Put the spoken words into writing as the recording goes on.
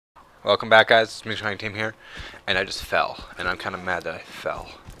Welcome back, guys. It's MrHauntingTim here, and I just fell, and I'm kind of mad that I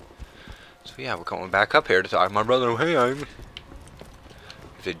fell. So yeah, we're going back up here to talk to my brother. Hey, I'm...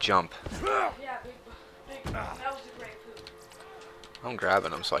 Did jump. Yeah, big, that was a great poop. I'm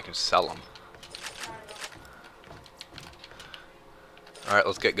grabbing them so I can sell them. Alright,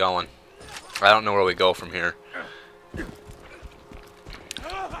 let's get going. I don't know where we go from here.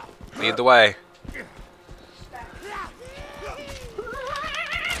 Lead the way.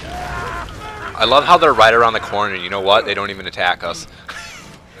 I love how they're right around the corner. You know what? They don't even attack us.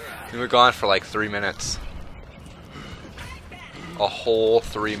 We were gone for like 3 minutes. A whole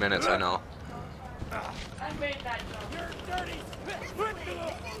 3 minutes, I know. I made that jump.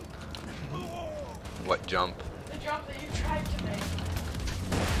 What jump? The jump that you tried to make.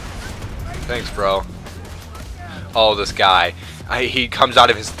 Thanks, bro. Oh, this guy. He comes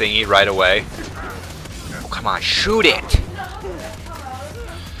out of his thingy right away. Oh, come on, shoot it!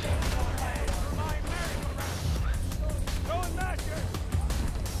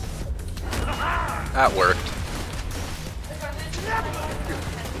 That worked.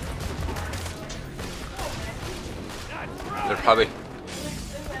 They're probably...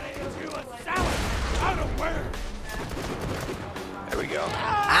 There we go.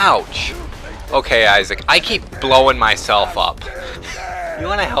 Ouch! Okay, Isaac, I keep blowing myself up. You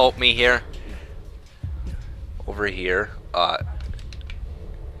wanna help me here? Over here.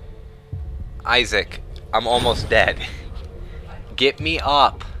 Isaac, I'm almost dead. Get me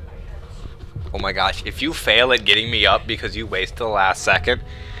up. Oh my gosh, if you fail at getting me up because you wasted the last second,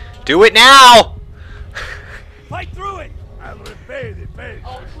 do it now! Fight through it! I will obey the face.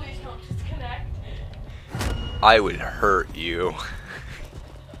 Oh, please don't disconnect. I would hurt you.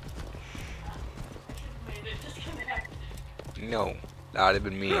 Made it disconnect. No, that would have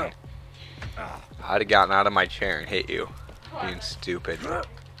been mean. I'd have gotten out of my chair and hit you. Being stupid.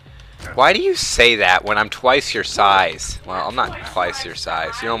 Why do you say that when I'm twice your size? Well, I'm not twice your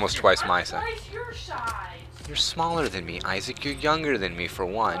size. You're almost twice my size. Twice your size. You're smaller than me, Isaac. You're younger than me, for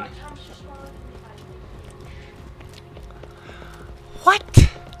one.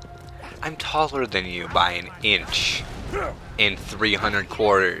 What? I'm taller than you by an inch in 300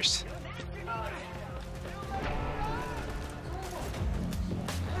 quarters.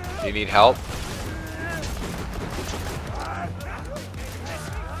 You need help?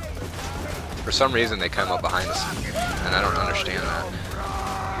 For some reason they come up behind us, and I don't understand that.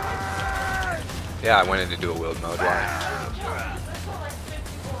 Yeah, I went in to do a wield mode. Why?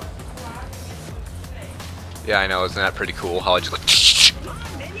 Yeah, I know. Isn't that pretty cool? How I just like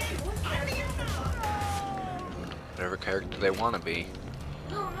whatever character they want to be.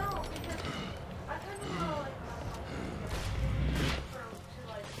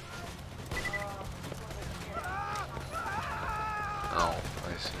 Oh,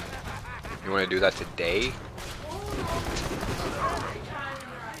 I see. You want to do that today?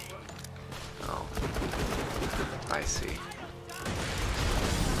 Oh, I see.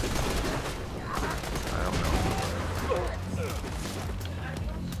 I don't know.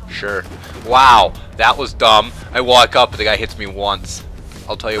 Sure. Wow, that was dumb. I walk up, the guy hits me once.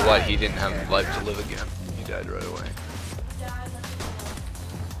 I'll tell you what, he didn't have life to live again. He died right away.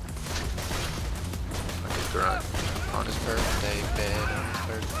 Like a grunt. On his birthday bed, on his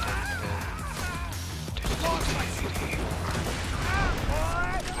birthday bed.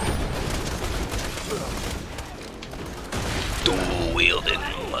 Dual wielding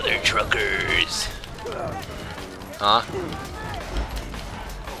mother truckers. Huh?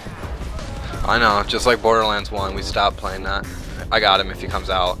 I know, just like Borderlands 1, we stopped playing that. I got him if he comes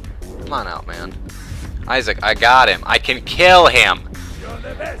out. Come on out, man. Isaac, I got him. I can kill him.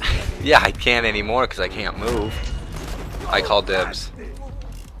 Yeah, I can't anymore because I can't move. I call dibs.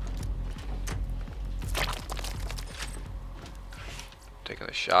 Taking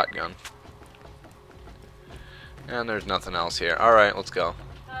the shotgun. And there's nothing else here. Alright, let's go.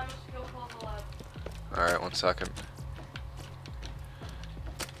 Alright, 1 second.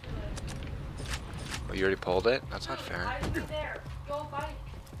 Oh, you already pulled it? That's not fair. Go bike.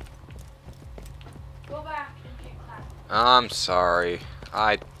 Go back and get clapped. I'm sorry.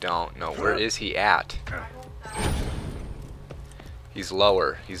 I don't know. Where is he at? He's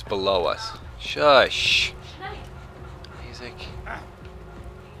lower. He's below us. Shush. Isaac. I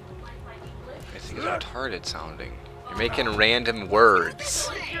think it's retarded sounding. You're making random words.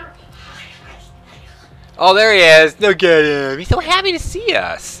 Oh, there he is. Look at him. He's so happy to see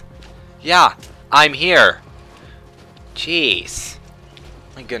us. Yeah, I'm here. Jeez.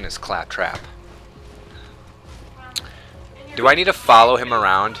 My goodness, Claptrap. Do I need to follow him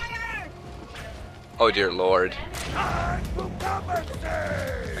around? Oh dear lord. I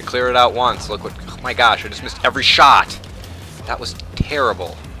clear it out once. Look what... Oh my gosh, I just missed every shot. That was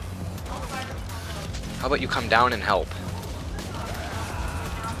terrible. How about you come down and help?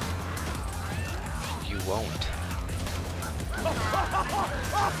 You won't.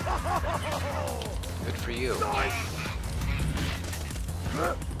 Good for you.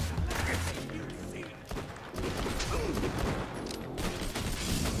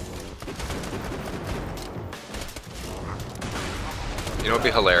 You know, it'd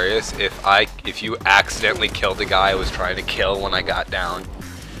be hilarious if you accidentally killed the guy I was trying to kill when I got down.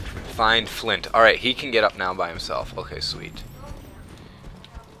 Find Flint. Alright, he can get up now by himself. Okay, sweet.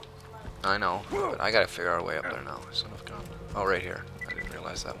 I know, but I gotta figure out a way up there now. Son of a gun. Oh, right here. I didn't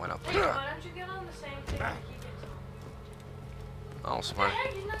realize that went up there. Why don't you get on the same thing that he gets on? Oh, smart.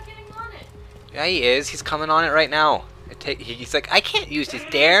 Hey, he's not getting on it. Yeah, he is. He's coming on it right now. He's like, I can't use the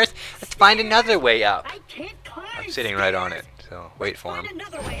stairs. Let's find another way up. I can't climb. I'm sitting right on it, so wait for him. Find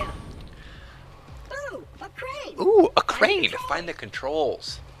another way up. Ooh, a crane. Ooh, a crane to find the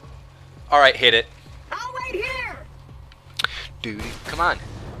controls. Alright, hit it. I'll wait here. Dude, come on.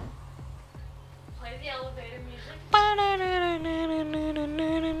 Play the elevator music.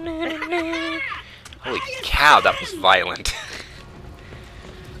 Holy cow, that was violent.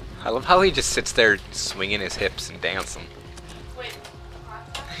 I love how he just sits there swinging his hips and dancing. Wait,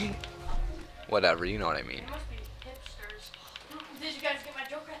 Whatever, you know what I mean. they must be hipsters. Did you guys get my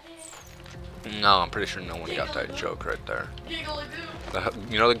joke right there? No, I'm pretty sure no one got that joke right there. Giggle-a-goo.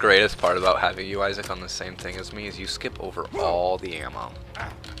 You know the greatest part about having you, Isaac, on the same thing as me is you skip over all the ammo.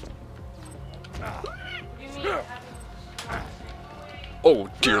 What do you mean? Oh,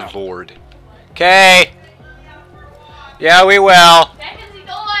 dear lord. Okay. Yeah, we will. Denken Sie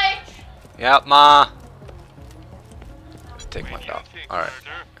Deutsch! Yep, Ma. Take my dog. Alright.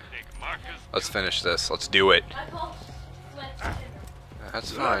 Let's finish this. Let's do it. I call Flint.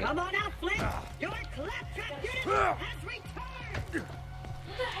 That's fine. Come on out, Flint. Your claptrap unit has returned.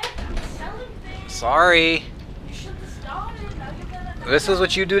 What the heck? I'm selling things. Sorry. You should have started. Now you gotta... This is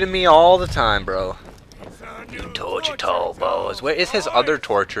what you do to me all the time, bro. You torture doll, boys. Where is his other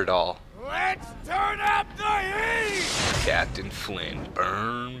torture doll? Let's turn up the heat! Captain Flint.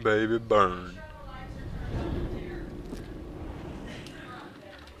 Burn, baby, burn.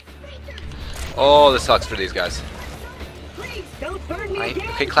 Oh, this sucks for these guys. Please don't burn me again.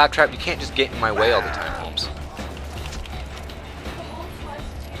 Okay, Claptrap, you can't just get in my way all the time, Holmes.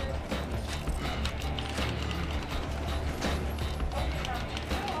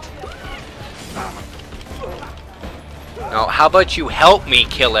 Now, how about you help me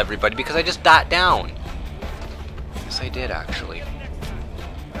kill everybody, because I just got down. Yes, I did, actually.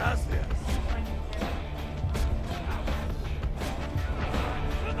 That's it.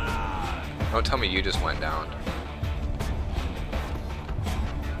 Don't tell me you just went down.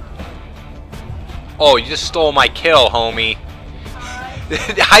 Oh, you just stole my kill, homie.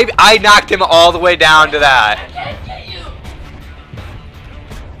 I knocked him all the way down to I that. can't get you!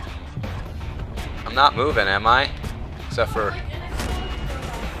 I'm not moving, am I? Except for...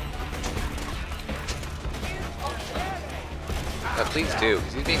 Yeah, please do,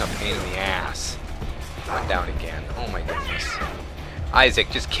 because he's being a pain in the ass. Went down again. Oh my goodness. Isaac,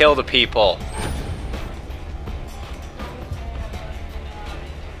 just kill the people.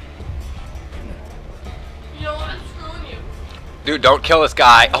 You know what? I'm screwing you. Dude, don't kill this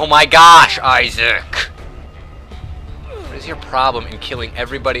guy. Oh my gosh, Isaac. What is your problem in killing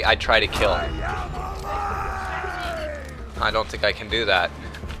everybody I try to kill? I don't think I can do that.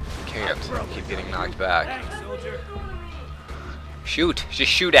 Can't. I keep getting knocked back. Thanks, soldier. Shoot.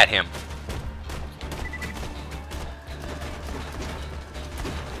 Just shoot at him.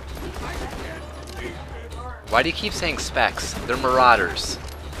 Why do you keep saying specs? They're marauders.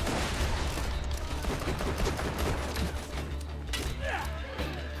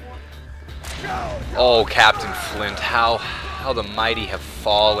 Oh, Captain Flint, how the mighty have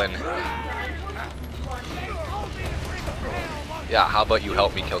fallen. Yeah, how about you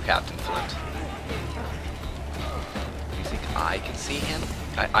help me kill Captain Flint? You think I can see him?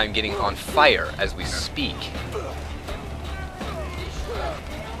 I'm getting on fire as we speak.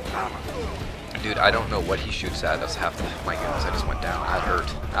 Dude, I don't know what he shoots at us half the... My goodness, I just went down. That hurt.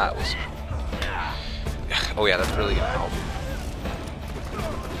 That was... Oh yeah, that's really gonna help.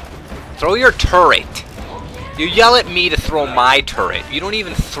 Throw your turret! You yell at me to throw my turret. You don't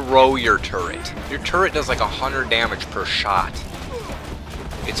even throw your turret. Your turret does like 100 damage per shot.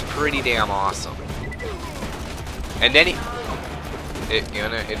 It's pretty damn awesome. And then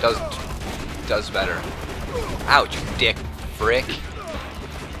it does better. Ouch, you dick frick.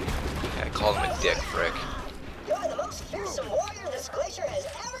 Yeah, I called him a dick frick. You're the most fearsome warrior this glacier has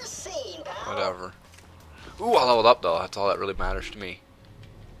ever whatever. Ooh, I leveled up though. That's all that really matters to me.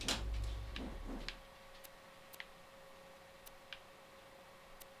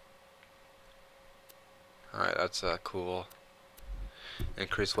 Alright, that's cool.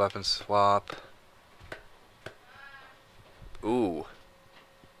 Increase weapon swap. Ooh.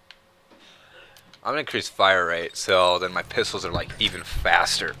 I'm gonna increase fire rate, so then my pistols are like even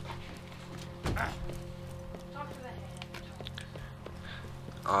faster.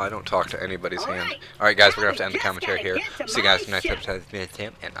 I don't talk to anybody's hand. Alright guys, we're gonna have to end the commentary here. See you guys next episode of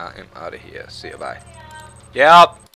MrHauntingTim, and I am out of here. See you, bye. Yep.